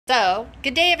So,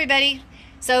 good day everybody.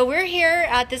 So we're here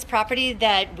at this property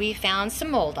that we found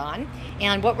some mold on,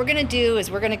 and what we're going to do is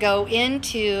we're going to go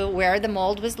into where the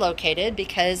mold was located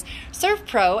because Surf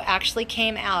Pro actually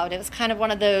came out. It was kind of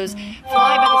one of those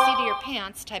fly by the seat of your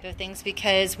pants type of things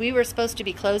because we were supposed to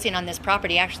be closing on this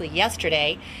property actually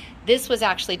yesterday. This was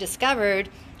actually discovered,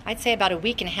 I'd say about a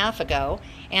week and a half ago,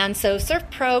 and so Surf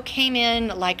Pro came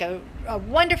in like a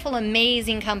wonderful,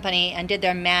 amazing company and did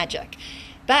their magic.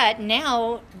 But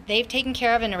now they've taken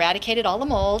care of and eradicated all the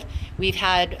mold. We've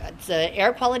had the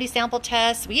air quality sample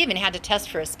tests. We even had to test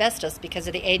for asbestos because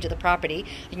of the age of the property.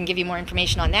 I can give you more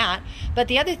information on that. But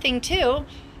the other thing too,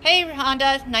 hey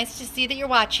Rhonda, nice to see that you're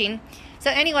watching. So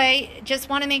anyway, just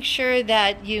want to make sure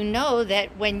that you know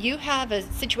that when you have a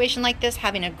situation like this,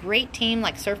 having a great team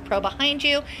like Surf Pro behind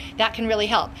you, that can really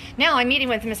help. Now I'm meeting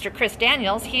with Mr. Chris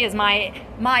Daniels. He is my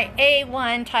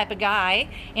A1 type of guy,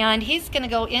 and he's going to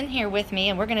go in here with me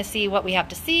and we're going to see what we have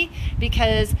to see,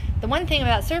 because the one thing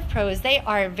about Surf Pro is they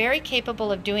are very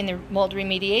capable of doing the mold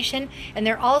remediation, and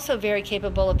they're also very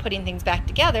capable of putting things back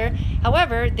together.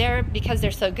 However, because they're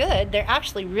so good, they're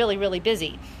actually really, really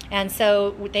busy. And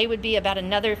so they would be about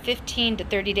another 15 to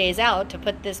 30 days out to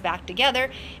put this back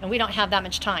together, and we don't have that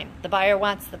much time. The buyer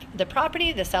wants the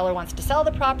property, the seller wants to sell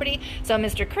the property, so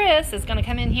Mr. Chris is going to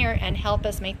come in here and help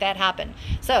us make that happen.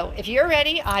 So if you're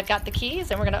ready, I've got the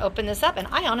keys and we're going to open this up, and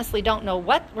I honestly don't know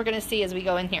what we're going to see as we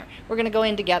go in here. We're going to go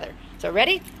in together. So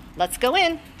ready? Let's go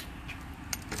in.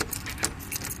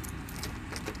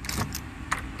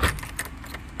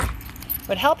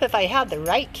 Would help if I had the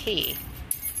right key.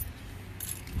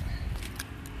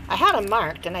 I had them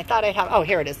marked and I thought I'd have, oh,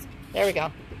 here it is. There we go.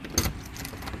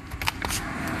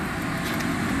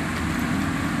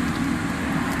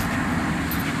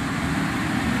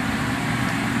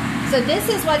 So this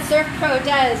is what Surf Pro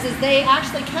does, is they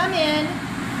actually come in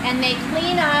and they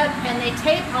clean up and they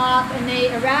tape off and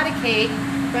they eradicate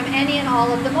from any and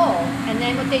all of the mold. And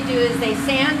then what they do is they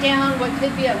sand down what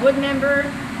could be a wood member,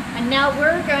 and now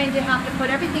we're going to have to put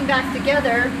everything back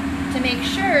together to make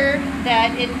sure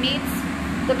that it meets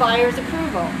the buyer's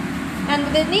approval. And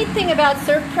the neat thing about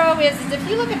Surf Pro is if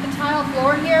you look at the tile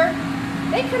floor here,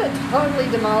 they could have totally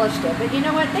demolished it, but you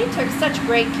know what? They took such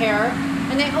great care,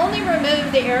 and they only removed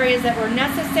the areas that were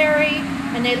necessary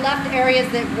and they left areas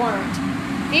that weren't.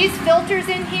 These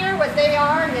filters in here, what they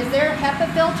are is they're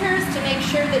HEPA filters to make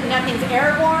sure that nothing's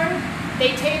airborne.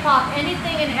 They tape off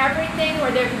anything and everything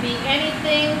where there could be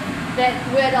anything that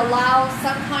would allow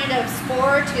some kind of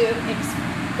spore to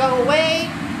go away.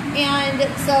 And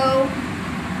so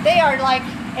they are like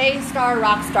A-star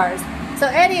rock stars. So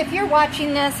Eddie, if you're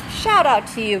watching this, shout out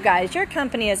to you guys. Your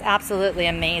company is absolutely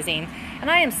amazing. And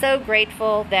I am so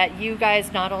grateful that you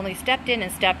guys not only stepped in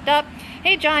and stepped up.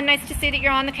 Hey John, nice to see that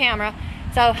you're on the camera.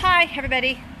 So hi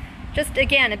everybody. Just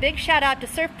again, a big shout out to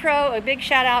Surf Pro, a big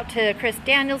shout out to Chris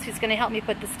Daniels, who's going to help me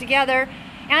put this together.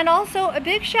 And also a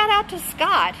big shout out to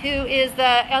Scott, who is the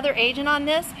other agent on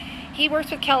this. He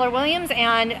works with Keller Williams,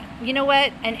 and you know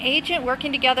what? An agent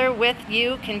working together with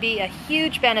you can be a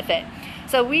huge benefit.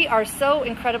 So we are so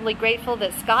incredibly grateful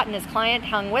that Scott and his client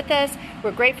hung with us.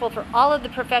 We're grateful for all of the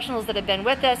professionals that have been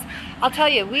with us. I'll tell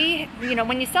you,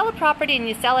 when you sell a property and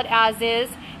you sell it as is,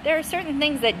 there are certain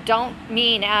things that don't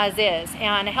mean as is,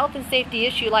 and a health and safety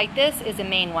issue like this is a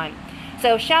main one.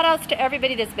 So shout outs to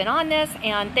everybody that's been on this,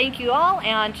 and thank you all,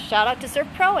 and shout out to Surf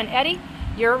Pro, and Eddie,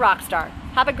 you're a rock star.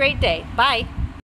 Have a great day. Bye.